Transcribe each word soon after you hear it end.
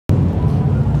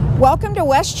Welcome to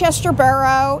Westchester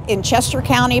Borough in Chester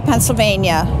County,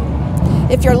 Pennsylvania.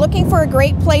 If you're looking for a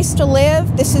great place to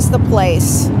live, this is the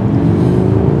place.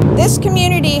 This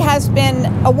community has been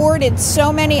awarded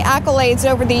so many accolades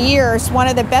over the years. One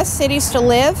of the best cities to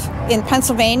live in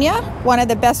Pennsylvania, one of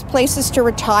the best places to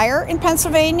retire in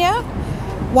Pennsylvania,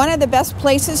 one of the best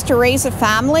places to raise a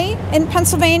family in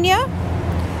Pennsylvania.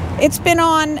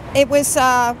 It was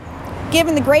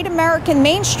given the Great American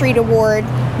Main Street Award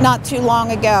not too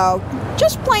long ago.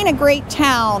 Just plain a great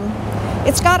town.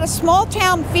 It's got a small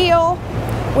town feel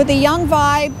with a young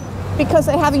vibe because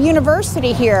they have a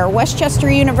university here, Westchester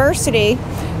University.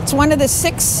 It's one of the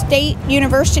 6 state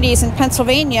universities in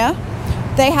Pennsylvania.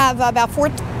 They have about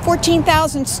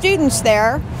 14,000 students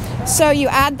there. So you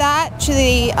add that to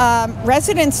the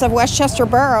residents of Westchester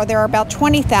Borough, there are about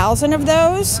 20,000 of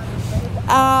those.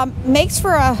 Makes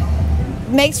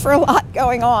for a lot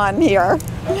going on here.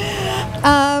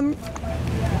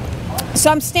 So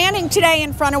I'm standing today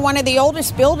in front of one of the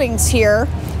oldest buildings here.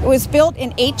 It was built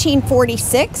in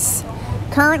 1846.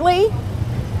 Currently,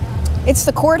 it's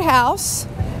the courthouse,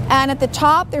 and at the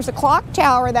top there's a clock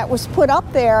tower that was put up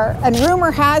there, and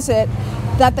rumor has it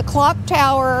that the clock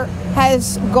tower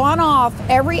has gone off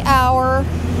every hour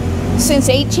since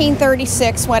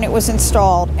 1836 when it was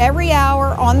installed. Every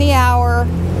hour on the hour,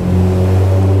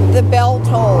 the bell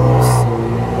tolls.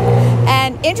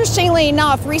 And interestingly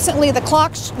enough, recently the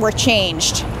clocks were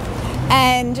changed,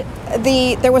 and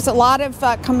there was a lot of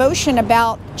commotion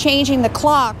about changing the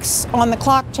clocks on the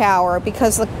clock tower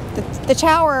because the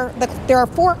tower, there are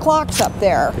 4 clocks up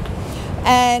there,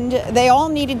 and they all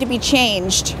needed to be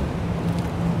changed,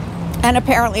 and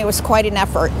apparently it was quite an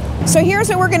effort. So here's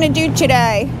what we're going to do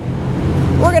today.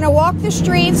 We're going to walk the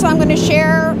streets. I'm going to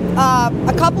share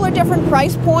a couple of different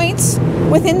price points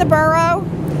within the borough,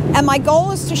 and my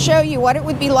goal is to show you what it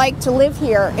would be like to live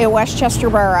here in Westchester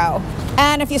Borough.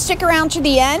 And if you stick around to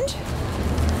the end,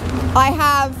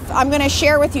 I'm going to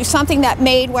share with you something that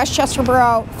made Westchester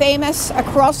Borough famous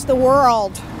across the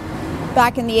world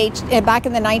back in the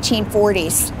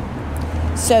 1940s.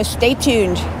 So stay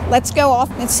tuned. Let's go off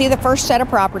and see the first set of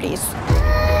properties.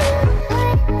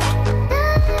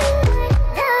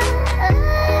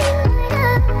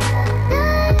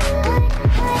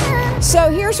 So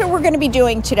here's what we're going to be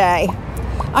doing today.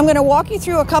 I'm going to walk you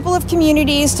through a couple of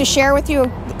communities to share with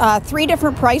you 3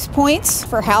 different price points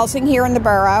for housing here in the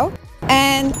borough.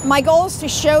 And my goal is to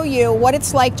show you what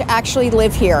it's like to actually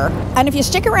live here. And if you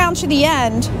stick around to the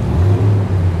end,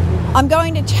 I'm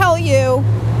going to tell you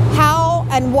how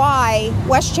and why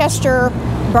Westchester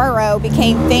Borough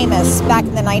became famous back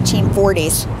in the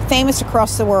 1940s, famous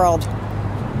across the world.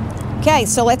 Okay,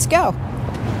 so let's go.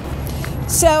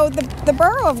 So the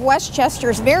borough of Westchester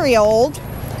is very old,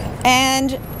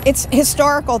 and it's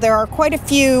historical. There are quite a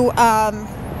few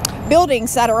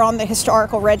buildings that are on the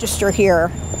historical register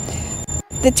here.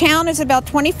 The town is about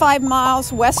 25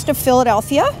 miles west of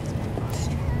Philadelphia,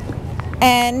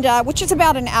 and which is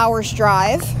about an hour's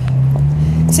drive.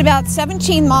 It's about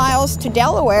 17 miles to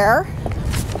Delaware,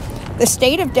 the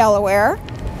state of Delaware,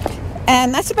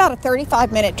 and that's about a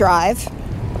 35-minute drive.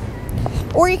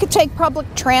 Or you could take public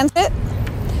transit.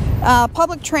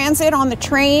 Public transit on the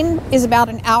train is about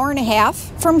an hour and a half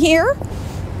from here.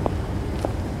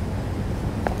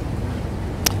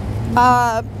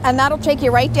 And that'll take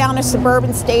you right down to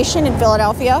Suburban Station in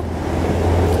Philadelphia.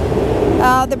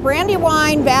 The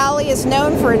Brandywine Valley is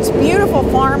known for its beautiful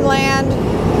farmland.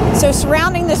 So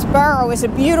surrounding this borough is a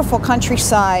beautiful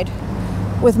countryside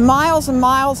with miles and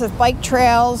miles of bike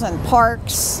trails and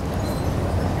parks.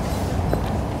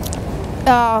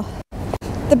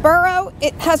 The borough,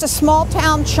 it has a small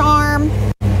town charm,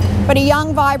 but a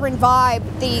young, vibrant vibe.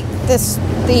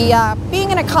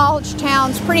 Being in a college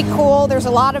town is pretty cool. There's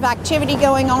a lot of activity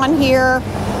going on here,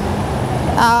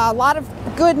 a lot of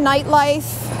good nightlife.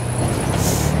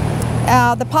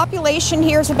 The population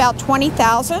here is about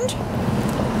 20,000,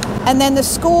 and then the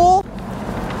school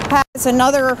has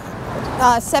another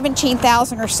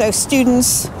 17,000 or so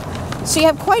students. So you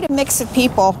have quite a mix of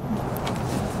people.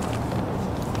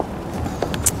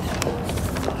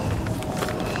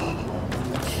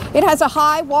 It has a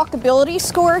high walkability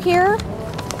score here.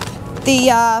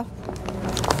 There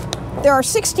are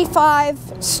 65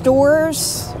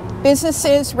 stores,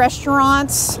 businesses,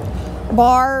 restaurants,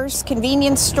 bars,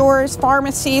 convenience stores,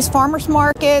 pharmacies, farmers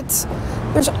markets.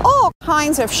 There's all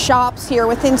kinds of shops here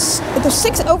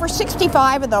there's over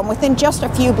 65 of them within just a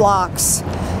few blocks.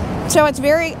 So it's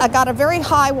got a very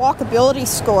high walkability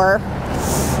score.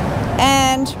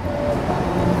 And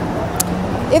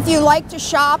if you like to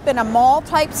shop in a mall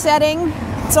type setting,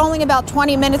 It's only about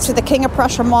 20 minutes to the King of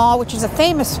Prussia Mall, which is a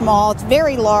famous mall. It's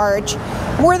very large.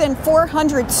 More than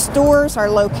 400 stores are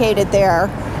located there.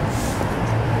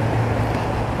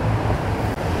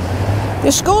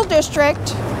 The school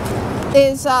district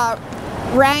is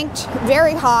ranked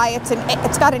very high.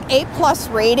 It's got an A+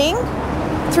 rating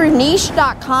through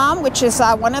niche.com, which is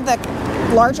one of the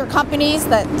larger companies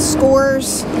that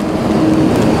scores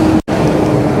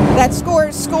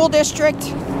school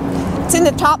district. It's in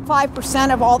the top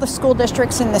 5% of all the school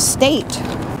districts in the state,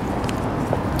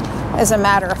 as a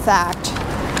matter of fact.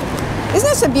 Isn't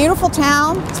this a beautiful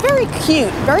town? It's very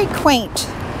cute, very quaint.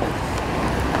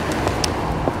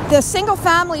 The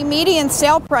single-family median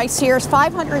sale price here is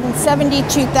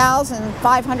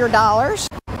 $572,500.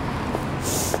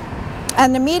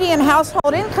 And the median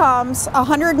household income's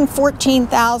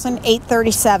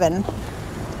 $114,837.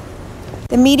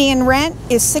 The median rent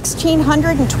is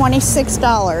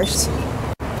 $1,626.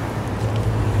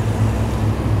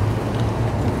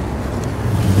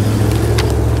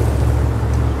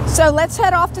 So let's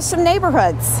head off to some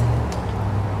neighborhoods.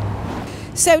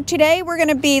 So today we're going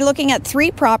to be looking at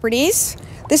 3 properties.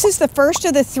 This is the first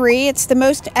of the 3. It's the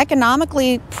most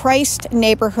economically priced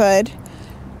neighborhood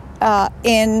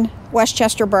in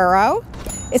Westchester Borough.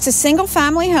 It's a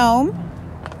single-family home,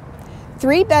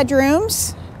 3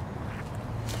 bedrooms,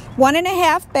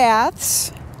 1.5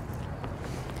 baths.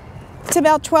 It's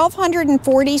about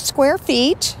 1,240 square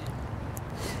feet.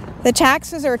 The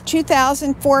taxes are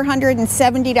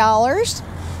 $2,470.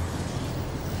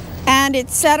 And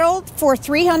it's settled for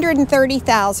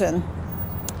 $330,000.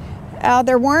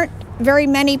 There weren't very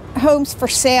many homes for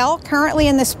sale currently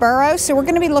in this borough, so we're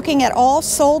going to be looking at all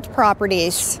sold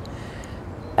properties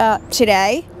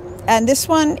today. And this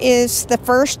one is the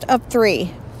first of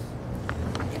 3.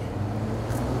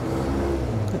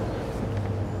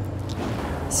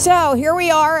 So here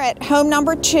we are at home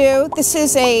number 2. This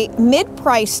is a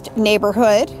mid-priced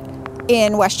neighborhood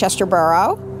in Westchester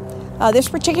Borough. This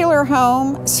particular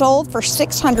home sold for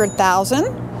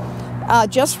 $600,000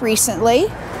 just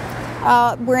recently.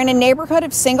 We're in a neighborhood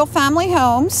of single-family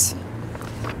homes.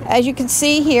 As you can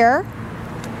see here,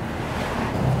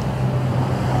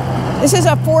 this is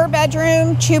a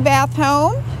 4-bedroom, 2-bath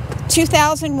home,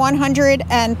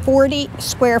 2,140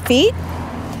 square feet.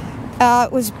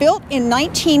 It was built in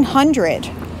 1900.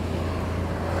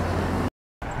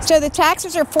 So the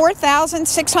taxes are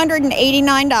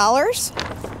 $4,689.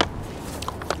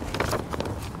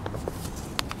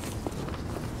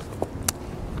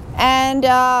 And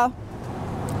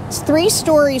it's 3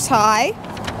 stories high.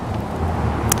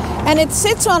 And it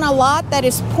sits on a lot that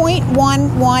is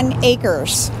 0.11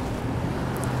 acres.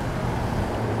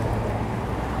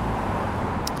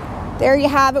 There you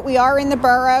have it. We are in the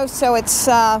borough, so it's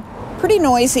pretty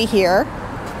noisy here.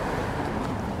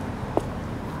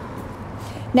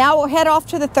 Now we'll head off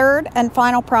to the 3rd and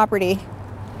final property.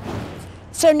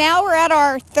 So now we're at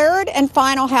our 3rd and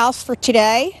final house for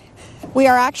today. We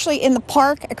are actually in the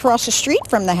park across the street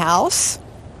from the house.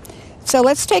 So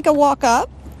let's take a walk up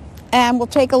and we'll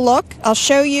take a look. I'll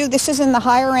show you. This is in the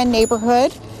higher end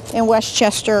neighborhood in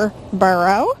Westchester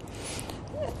Borough.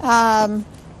 The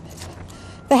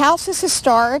house is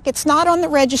historic. It's not on the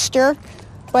register,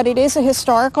 but it is a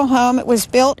historical home. It was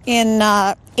built in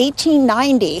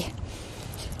 1890.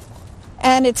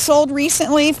 And it sold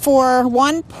recently for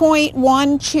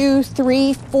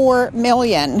 $1.1234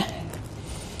 million.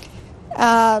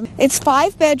 It's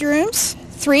 5 bedrooms,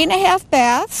 3.5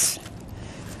 baths,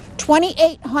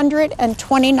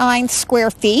 2,829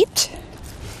 square feet,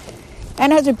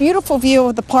 and has a beautiful view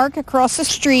of the park across the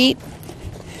street.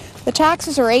 The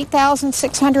taxes are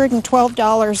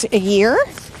 $8,612 a year.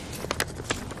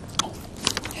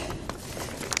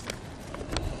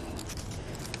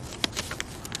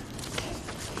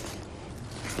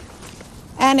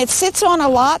 And it sits on a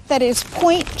lot that is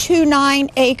 0.29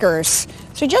 acres,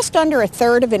 so just under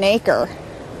 1/3 of an acre.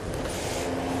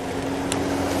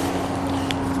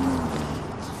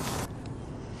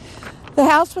 The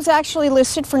house was actually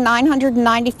listed for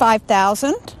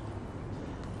 $995,000,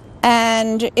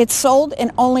 and it sold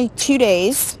in only 2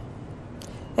 days,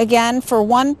 again for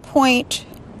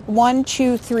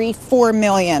 $1.1234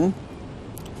 million.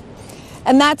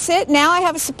 And that's it. Now I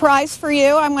have a surprise for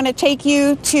you. I'm going to take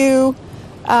you to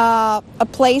a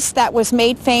place that was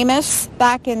made famous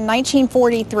back in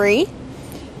 1943.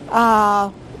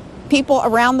 People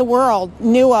around the world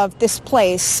knew of this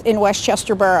place in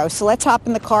Westchester Borough. So let's hop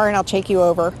in the car and I'll take you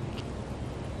over.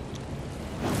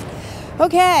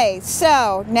 Okay,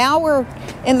 so now we're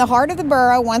in the heart of the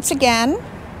borough once again,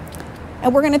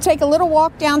 and we're going to take a little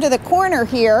walk down to the corner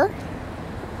here,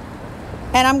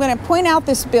 and I'm going to point out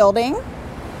this building.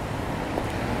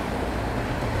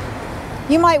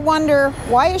 You might wonder,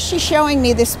 why is she showing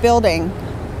me this building?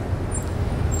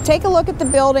 Take a look at the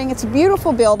building. It's a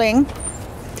beautiful building.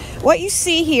 What you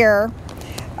see here,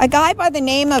 a guy by the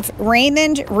name of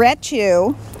Raymond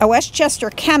Retu, a Westchester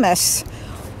chemist,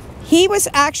 he was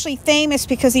actually famous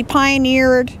because he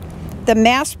pioneered the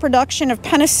mass production of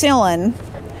penicillin,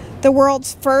 the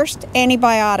world's first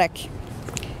antibiotic.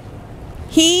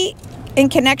 He, in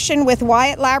connection with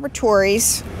Wyatt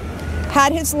Laboratories,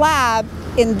 had his lab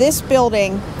in this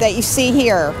building that you see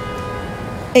here.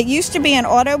 It used to be an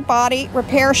auto body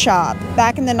repair shop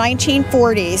back in the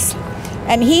 1940s,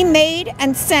 and he made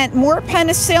and sent more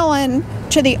penicillin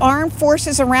to the armed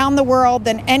forces around the world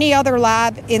than any other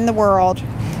lab in the world,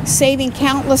 saving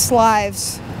countless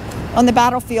lives on the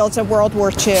battlefields of World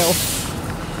War II.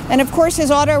 And of course, his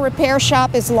auto repair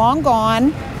shop is long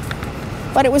gone,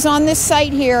 but it was on this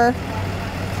site here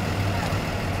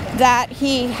that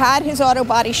he had his auto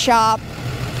body shop,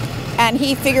 and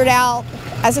he figured out,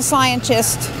 as a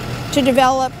scientist, to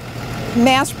develop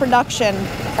mass production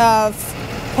of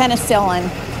penicillin.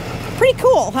 Pretty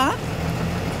cool, huh?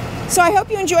 So I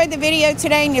hope you enjoyed the video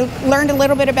today and you learned a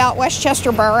little bit about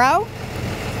Westchester Borough.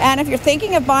 And if you're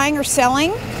thinking of buying or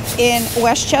selling in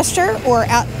Westchester or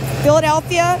at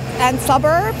Philadelphia and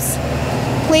suburbs,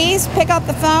 please pick up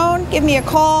the phone, give me a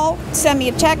call, send me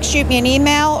a text, shoot me an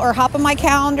email, or hop on my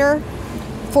calendar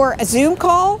for a Zoom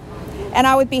call. And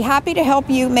I would be happy to help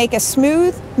you make a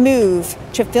smooth move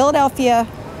to Philadelphia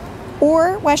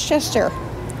or Westchester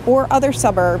or other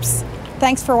suburbs.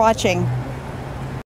 Thanks for watching.